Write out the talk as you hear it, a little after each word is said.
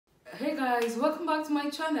Hey guys, welcome back to my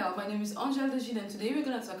channel. My name is Angèle De GIDES and today we're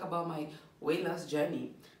going to talk about my weight loss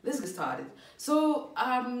journey. Let's get started. So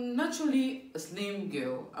I'm naturally a slim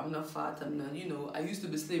girl. I'm not fat. I'm not, I used to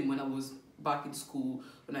be slim when I was back in school,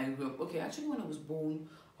 when I grew up. Okay, actually when I was born,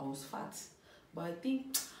 I was fat. But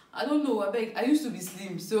I don't know, I used to be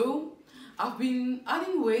slim. So I've been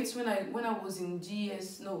adding weight when I was in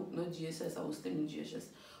GS, no, not GSS, I was still in GSS.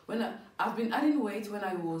 I've been adding weight when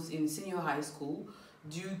I was in senior high school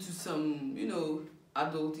due to some,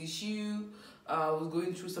 adult issue. I was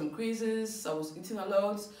going through some crisis. I was eating a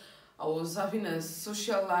lot. I was having a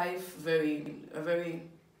social life,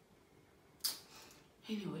 anyways,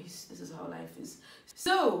 this is how life is.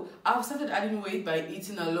 So I've started adding weight by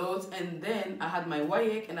eating a lot, and then I had my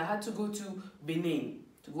WAEC and I had to go to Benin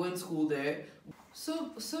to go in school there. So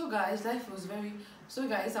guys, I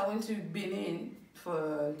went to Benin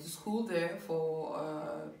to school there for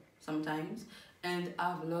sometimes, and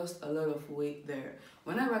I've lost a lot of weight there.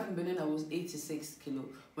 When I arrived in Benin, I was 86 kilo.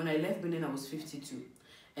 When I left Benin, I was 52.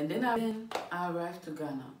 And then I arrived to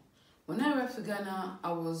Ghana. When I arrived to Ghana,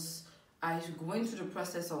 I went through the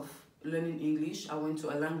process of learning English. I went to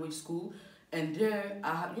a language school, and there,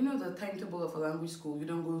 the timetable of a language school, you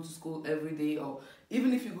don't go to school every day, or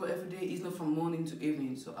even if you go every day, it's not from morning to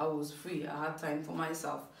evening. So I was free. I had time for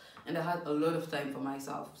myself, and I had a lot of time for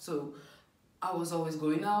myself. So I was always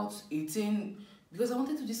going out, eating, because I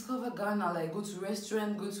wanted to discover Ghana, like go to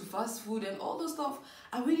restaurant, go to fast food and all those stuff.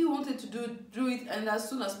 I really wanted to do it, and as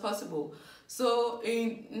soon as possible. So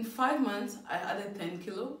in 5 months, I added 10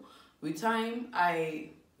 kilo. With time, I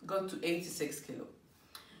got to 86 kilo.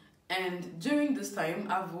 And during this time,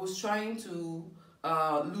 I was trying to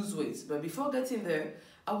lose weight. But before getting there,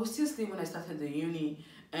 I was still slim when I started the uni.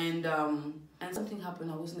 And something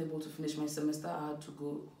happened. I wasn't able to finish my semester. I had to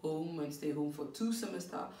go home and stay home for 2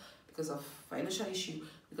 semesters because of financial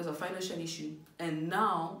issue. And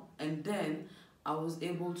then I was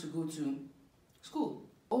able to go to school.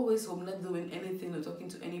 Always home, not doing anything or talking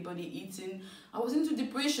to anybody, eating. I was into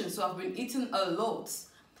depression, so I've been eating a lot.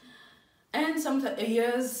 And some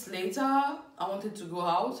years later, I wanted to go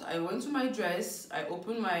out. I went to my dress. I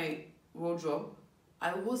opened my wardrobe.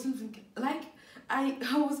 I wasn't like, I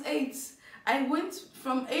was 8. I went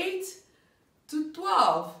from 8 to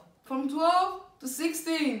 12. From 12 to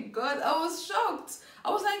 16. God, I was shocked. I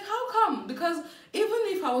was like, how come? Because even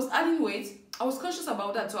if I was adding weight, I was conscious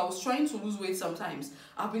about that. So I was trying to lose weight sometimes.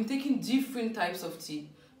 I've been taking different types of tea.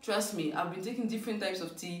 Trust me, I've been taking different types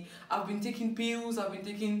of tea. I've been taking pills. I've been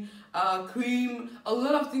taking cream. A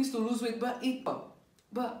lot of things to lose weight.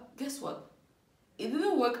 But guess what? It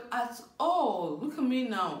didn't work at all. Look at me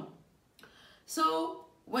now. So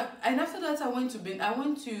after that, I went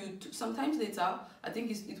to sometimes later. I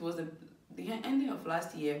think it was the ending of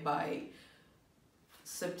last year. By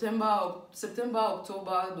September,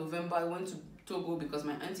 October, November, I went to Togo because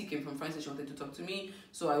my auntie came from France and she wanted to talk to me.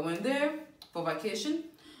 So I went there for vacation.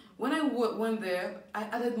 When I went there, I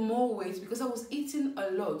added more weight because I was eating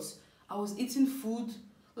a lot. I was eating food.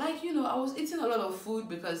 I was eating a lot of food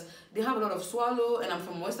because they have a lot of swallow, and I'm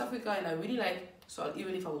from West Africa, and I really like swallow.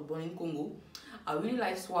 Even if I was born in Congo, I really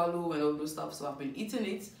like swallow and all those stuff. So I've been eating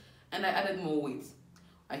it, and I added more weight.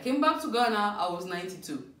 I came back to Ghana, I was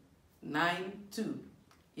 92. 92.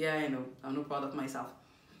 Yeah, I know. I'm not proud of myself.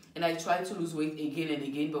 And I tried to lose weight again and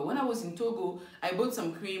again. But when I was in Togo, I bought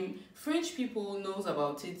some cream. French people know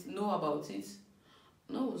about it.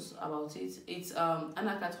 It's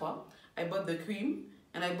Anacatwa. I bought the cream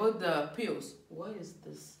and I bought the pills. What is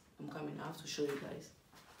this? I'm coming. I have to show you guys.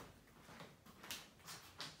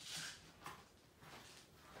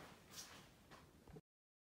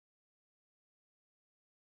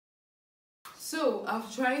 So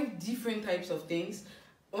I've tried different types of things.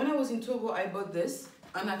 When I was in Togo, I bought this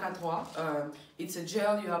Anacatwa. It's a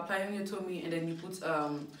gel you apply on your tummy, and then you put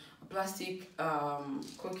a plastic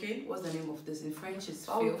cocaine. What's the name of this in French? It's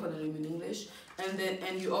I'll look for the name in English.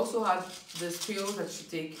 And you also have this pills that you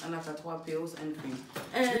take, Anacatwa pills and cream.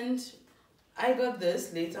 And I got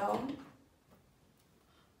this later on.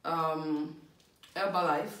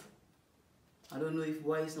 Herbalife. I don't know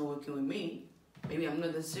why it's not working with me. Maybe I'm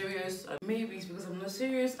not that serious. Maybe it's because I'm not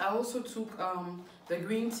serious. I also took the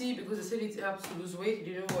green tea because they said it helps to lose weight. It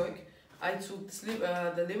didn't work. I took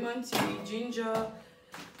the lemon tea, ginger,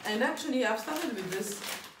 and actually I've started with this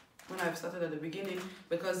when I've started at the beginning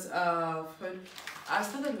because I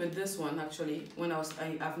started with this one actually when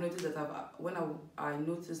I've noticed that I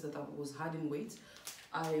noticed that I was adding weight.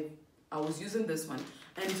 I was using this one,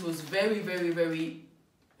 and it was very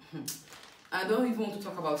I don't even want to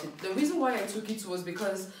talk about it. The reason why I took it was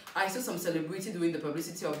because I saw some celebrity doing the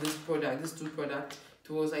publicity of this product, these two products. It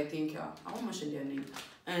was, I think, I won't mention their name.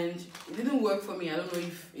 And it didn't work for me. I don't know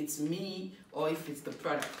if it's me or if it's the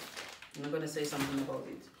product. I'm not going to say something about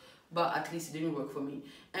it. But at least it didn't work for me.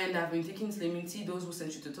 And I've been taking slimming tea. Those who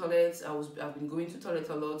sent you to toilets, I've been going to toilet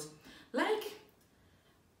a lot. Like,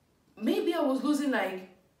 maybe I was losing like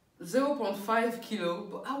 0.5 kilo,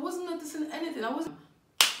 but I wasn't noticing anything.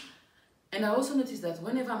 And I also noticed that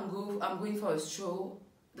whenever I'm going for a stroll,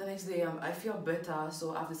 the next day I feel better.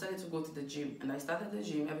 So I've decided to go to the gym, and I started the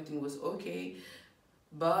gym. Everything was okay,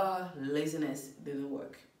 but laziness didn't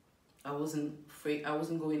work. I wasn't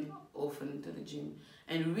going often to the gym.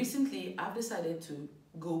 And recently I've decided to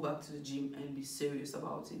go back to the gym and be serious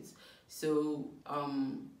about it. So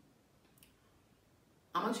I'm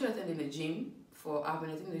actually attending the gym I've been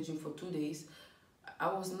attending the gym for 2 days. I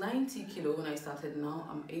was 90 kilo when I started. Now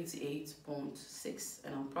I'm 88.6,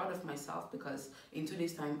 and I'm proud of myself because in 2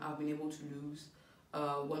 days time I've been able to lose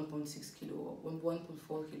 1.6 kilo or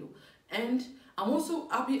 1.4 kilo. And I'm also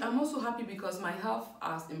happy because my health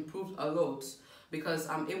has improved a lot, because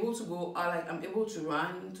I'm able to go, I'm able to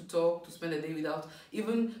run, to talk, to spend a day without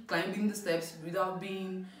even climbing the steps, without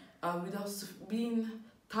being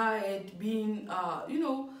tired,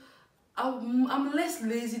 I'm less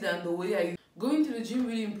lazy than the way I used. Going to the gym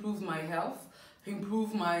really improved my health,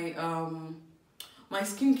 improved my my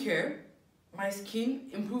skincare,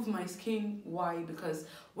 improved my skin. Why? Because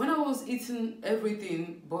when I was eating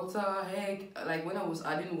everything, butter, egg, like when I was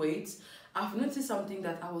adding weight, I've noticed something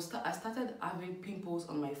that I started having pimples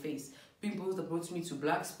on my face. Pimples that brought me to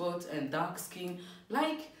black spots and dark skin.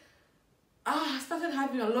 Like, I started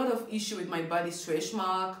having a lot of issue with my body, stretch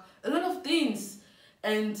mark, a lot of things.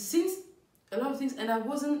 And I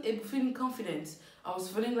wasn't feeling confident. I was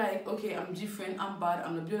feeling like, okay, I'm different, I'm bad,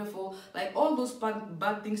 I'm not beautiful. Like all those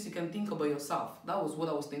bad things you can think about yourself. That was what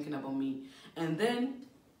I was thinking about me. And then,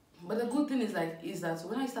 but the good thing is that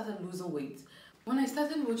when I started losing weight, when I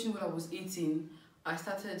started watching what I was eating,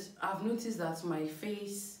 I've noticed that my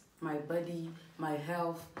face, my body, my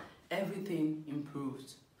health, everything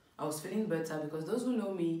improved. I was feeling better because those who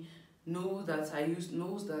know me know that I used,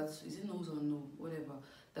 is it nose or no, whatever,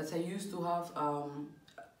 that I used to have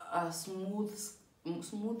a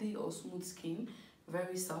smoothie or smooth skin,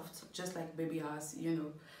 very soft, just like baby has,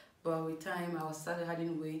 But with time, I started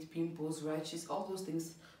adding weight, pimples, rashes, all those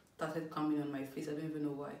things started coming on my face. I don't even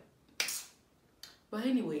know why. But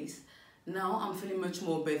anyways, now I'm feeling much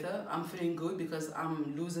more better. I'm feeling good because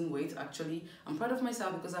I'm losing weight. Actually, I'm proud of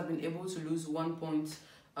myself because I've been able to lose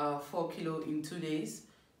 1.4 kilo in 2 days.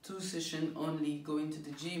 2 sessions only, going to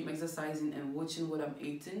the gym, exercising, and watching what I'm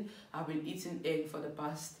eating. I've been eating egg for the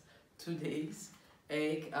past 2 days.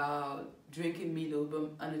 Egg, drinking Milo,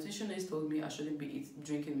 but a nutritionist told me I shouldn't be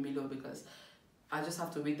drinking Milo because I just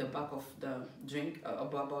have to read the back of the drink,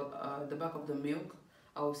 about the back of the milk.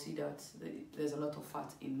 I will see that there's a lot of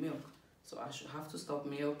fat in milk, so I should have to stop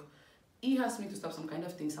milk. He asked me to stop some kind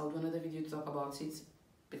of things. I'll do another video to talk about it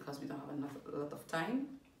because we don't have a lot of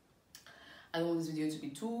time. I don't want this video to be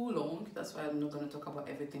too long. That's why I'm not going to talk about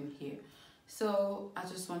everything here. So I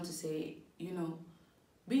just want to say,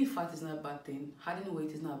 being fat is not a bad thing. Adding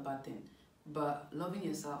weight is not a bad thing. But loving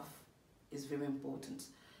yourself is very important.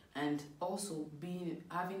 And also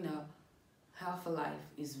having a healthy life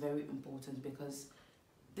is very important, because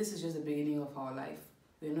this is just the beginning of our life.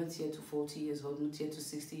 We're not here to 40 years old, not here to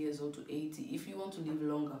 60 years old, to 80. If you want to live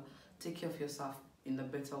longer, take care of yourself in a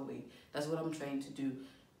better way. That's what I'm trying to do.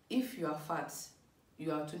 If you are fat,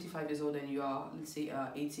 you are 25 years old and you are, let's say,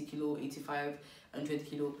 80 kilo, 85, 100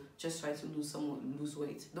 kilo, just try to lose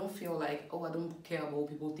weight. Don't feel like, oh, I don't care about what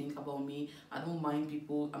people think about me. I don't mind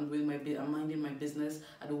people. I'm minding my business.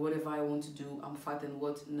 I do whatever I want to do. I'm fat and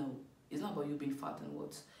what? No, it's not about you being fat and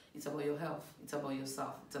what. It's about your health. It's about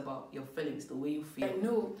yourself. It's about your feelings, the way you feel. I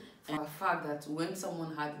know for a fact that when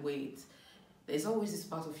someone had weight, there's always this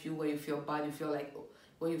part of you where you feel bad. You feel like,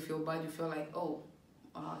 oh,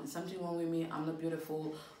 there's something wrong with me, I'm not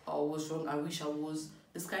beautiful, or what's wrong, I wish I was,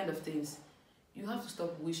 this kind of things. You have to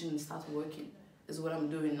stop wishing and start working. This is what I'm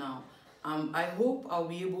doing now. I hope I'll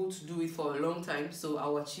be able to do it for a long time, so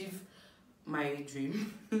I'll achieve my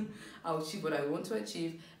dream. I'll achieve what I want to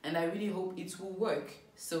achieve, and I really hope it will work.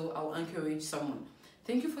 So I'll encourage someone.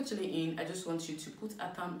 Thank you for tuning in. I just want you to put a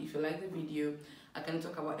thumb if you like the video. I can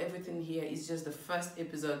talk about everything here. It's just the first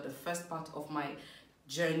episode, the first part of my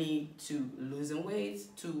journey to losing weight,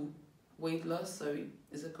 to weight loss, sorry,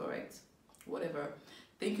 is it correct? Whatever.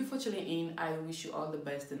 Thank you for tuning in. I wish you all the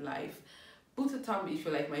best in life. Put a thumb if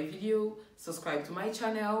you like my video, subscribe to my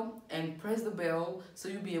channel, and press the bell so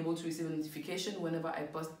you'll be able to receive a notification whenever I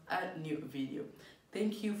post a new video.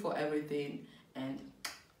 Thank you for everything, and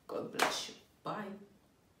God bless you. Bye.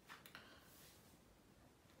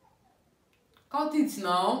 Count it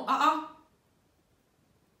now. I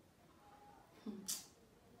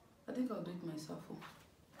think I'll do it myself.